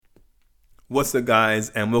What's up, guys,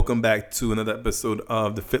 and welcome back to another episode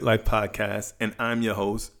of the Fit Life Podcast. And I'm your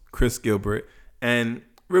host, Chris Gilbert. And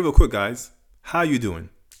real quick, guys, how you doing?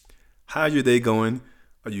 How's your day going?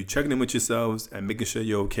 Are you checking in with yourselves and making sure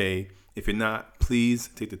you're okay? If you're not, please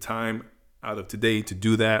take the time out of today to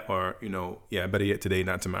do that, or better yet, today,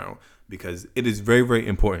 not tomorrow, because it is very, very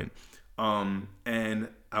important. And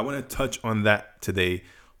I want to touch on that today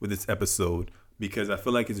with this episode because I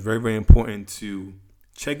feel like it's very, very important to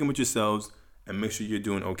check in with yourselves and make sure you're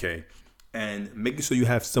doing okay, and making sure you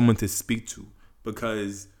have someone to speak to,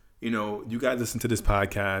 because you guys listen to this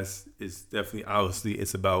podcast is definitely, obviously,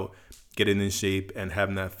 it's about getting in shape and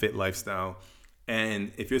having that fit lifestyle.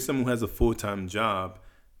 And if you're someone who has a full-time job,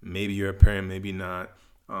 maybe you're a parent, maybe not,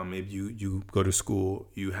 maybe you go to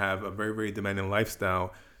school, you have a very, very demanding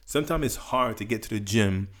lifestyle. Sometimes it's hard to get to the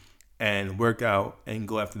gym and work out and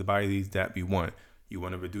go after the bodies that we want. You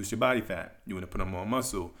want to reduce your body fat. You want to put on more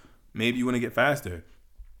muscle. Maybe you want to get faster.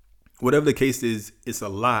 Whatever the case is, it's a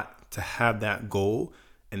lot to have that goal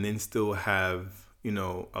and then still have,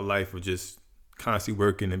 a life of just constantly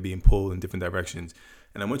working and being pulled in different directions.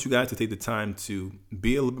 And I want you guys to take the time to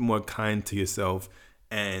be a little bit more kind to yourself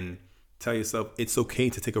and tell yourself it's okay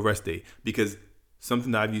to take a rest day. Because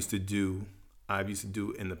something that I used to do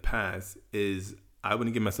in the past is I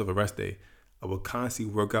wouldn't give myself a rest day. I would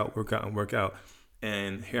constantly work out.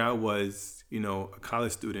 And here I was, a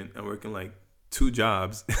college student and working like 2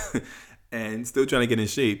 jobs and still trying to get in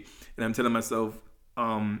shape. And I'm telling myself,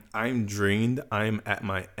 I'm drained. I'm at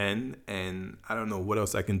my end and I don't know what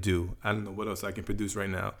else I can do. I don't know what else I can produce right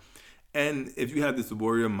now. And if you have this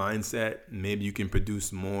warrior mindset, maybe you can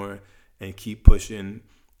produce more and keep pushing.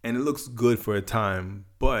 And it looks good for a time,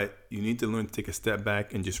 but you need to learn to take a step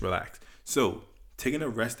back and just relax. So taking a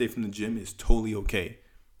rest day from the gym is totally okay.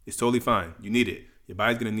 It's totally fine. You need it. Your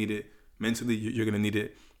body's going to need it. Mentally, you're going to need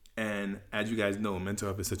it. And as you guys know, mental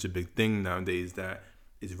health is such a big thing nowadays that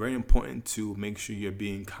it's very important to make sure you're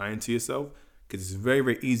being kind to yourself, because it's very,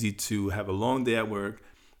 very easy to have a long day at work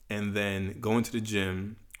and then go into the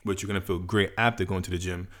gym, which you're going to feel great after going to the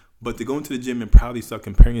gym. But to go into the gym and probably start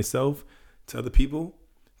comparing yourself to other people,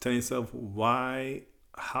 telling yourself,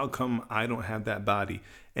 how come I don't have that body?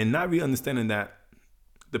 And not really understanding that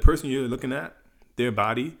the person you're looking at, their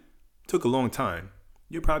body, took a long time.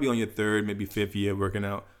 You're probably on your 3rd, maybe 5th year working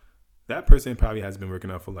out. That person probably has been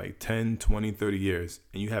working out for like 10, 20, 30 years,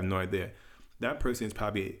 and you have no idea. That person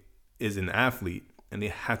is an athlete, and they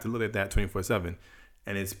have to look at that 24/7.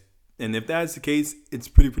 And if that's the case, it's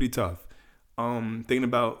pretty tough. Thinking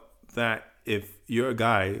about that, if you're a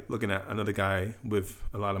guy looking at another guy with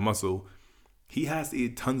a lot of muscle, he has to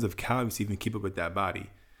eat tons of calories to even keep up with that body.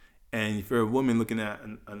 And if you're a woman looking at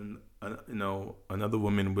another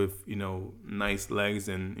woman with nice legs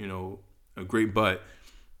and a great butt,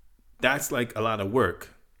 that's like a lot of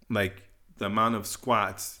work. Like the amount of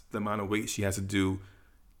squats, the amount of weight she has to do,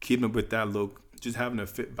 keeping up with that look, just having a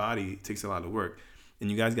fit body takes a lot of work. And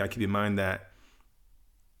you guys got to keep in mind that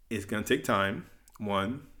it's going to take time.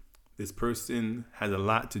 One, this person has a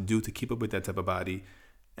lot to do to keep up with that type of body.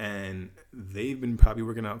 And they've been probably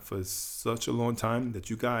working out for such a long time that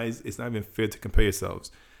you guys, it's not even fair to compare yourselves.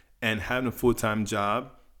 And having a full-time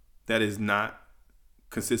job that is not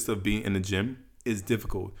consists of being in the gym is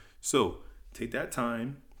difficult. So take that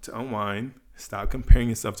time to unwind. Stop comparing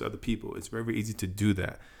yourself to other people. It's very, very easy to do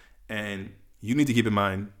that. And you need to keep in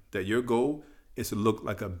mind that your goal is to look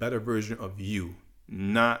like a better version of you,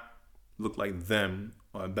 not look like them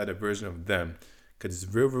or a better version of them. Because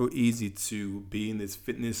it's real, real easy to be in this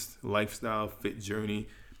fitness lifestyle, fit journey,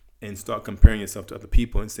 and start comparing yourself to other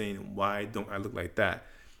people and saying, why don't I look like that?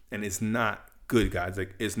 And it's not good, guys.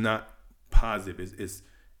 Like, it's not positive.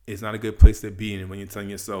 It's not a good place to be in when you're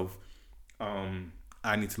telling yourself,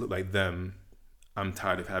 I need to look like them. I'm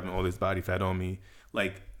tired of having all this body fat on me.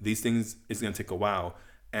 Like, these things, it's going to take a while.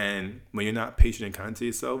 And when you're not patient and kind to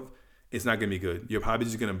yourself, it's not going to be good. You're probably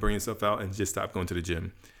just going to burn yourself out and just stop going to the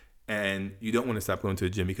gym. And you don't want to stop going to the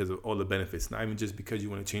gym because of all the benefits, not even just because you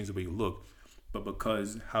want to change the way you look, but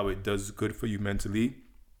because how it does good for you mentally.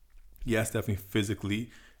 Yes, definitely physically.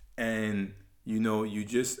 And, you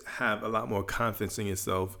just have a lot more confidence in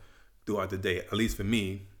yourself throughout the day. At least for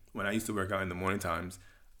me, when I used to work out in the morning times,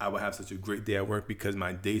 I would have such a great day at work because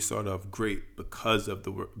my day started off great because of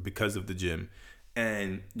the gym.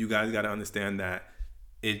 And you guys got to understand that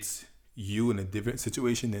it's you in a different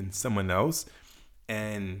situation than someone else.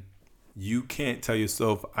 And you can't tell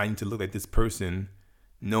yourself, I need to look like this person,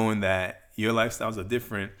 knowing that your lifestyles are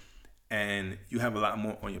different and you have a lot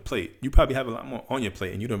more on your plate. You probably have a lot more on your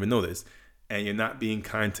plate and you don't even know this. And you're not being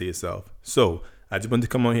kind to yourself. So I just wanted to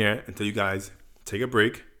come on here and tell you guys, take a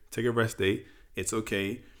break, Take a rest day. It's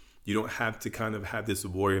okay. You don't have to kind of have this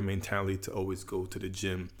warrior mentality to always go to the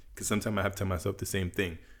gym, because sometimes I have to tell myself the same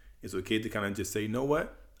thing. It's okay to kind of just say, you know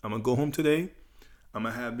what? I'm going to go home today. I'm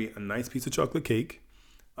going to have me a nice piece of chocolate cake,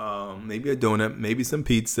 maybe a donut, maybe some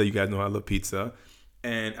pizza. You guys know I love pizza.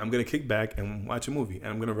 And I'm going to kick back and watch a movie, and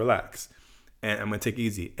I'm going to relax, and I'm going to take it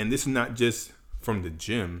easy. And this is not just from the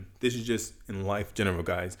gym. This is just in life general,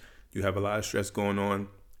 guys. You have a lot of stress going on.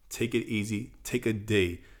 Take it easy. Take a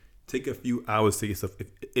day. Take a few hours to yourself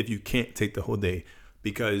if you can't take the whole day,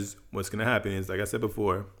 because what's going to happen is, like I said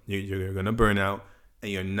before, you're going to burn out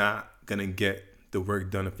and you're not going to get the work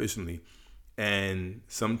done efficiently. And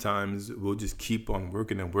sometimes we'll just keep on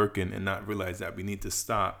working and not realize that we need to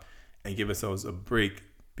stop and give ourselves a break,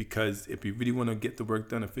 because if we really want to get the work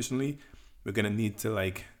done efficiently, we're going to need to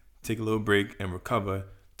like take a little break and recover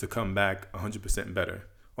to come back 100% better,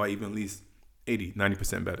 or even at least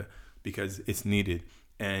 80-90% better, because it's needed.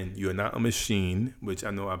 And you are not a machine, which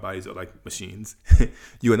I know our bodies are like machines.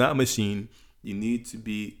 You are not a machine. You need to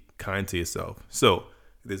be kind to yourself. So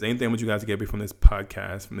if there's anything I want you guys to get away from this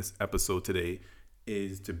podcast, from this episode today,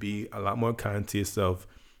 is to be a lot more kind to yourself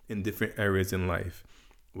in different areas in life.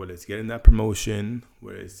 Whether it's getting that promotion,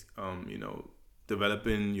 whether it's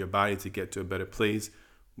developing your body to get to a better place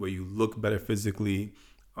where you look better physically,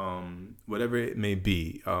 whatever it may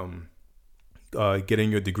be,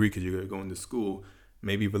 getting your degree because you're going to school,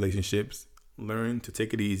 maybe relationships. Learn to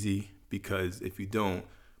take it easy, because if you don't,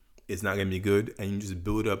 it's not going to be good, and you just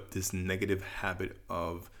build up this negative habit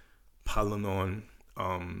of piling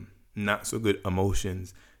on not so good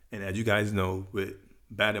emotions. And as you guys know, with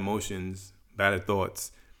bad emotions, bad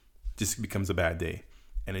thoughts, just becomes a bad day,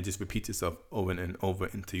 and it just repeats itself over and over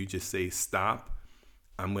until you just say, stop,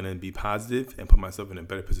 I'm going to be positive and put myself in a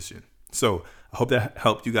better position. So I hope that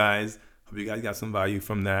helped you guys. Hope you guys got some value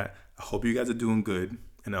from that. I hope you guys are doing good,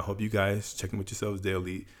 and I hope you guys check in with yourselves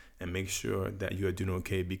daily and make sure that you are doing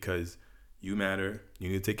okay, because you matter. You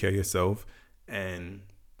need to take care of yourself, and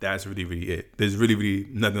that's really, really it. There's really, really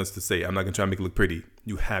nothing else to say. I'm not going to try to make it look pretty.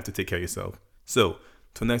 You have to take care of yourself. So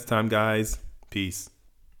till next time, guys, peace.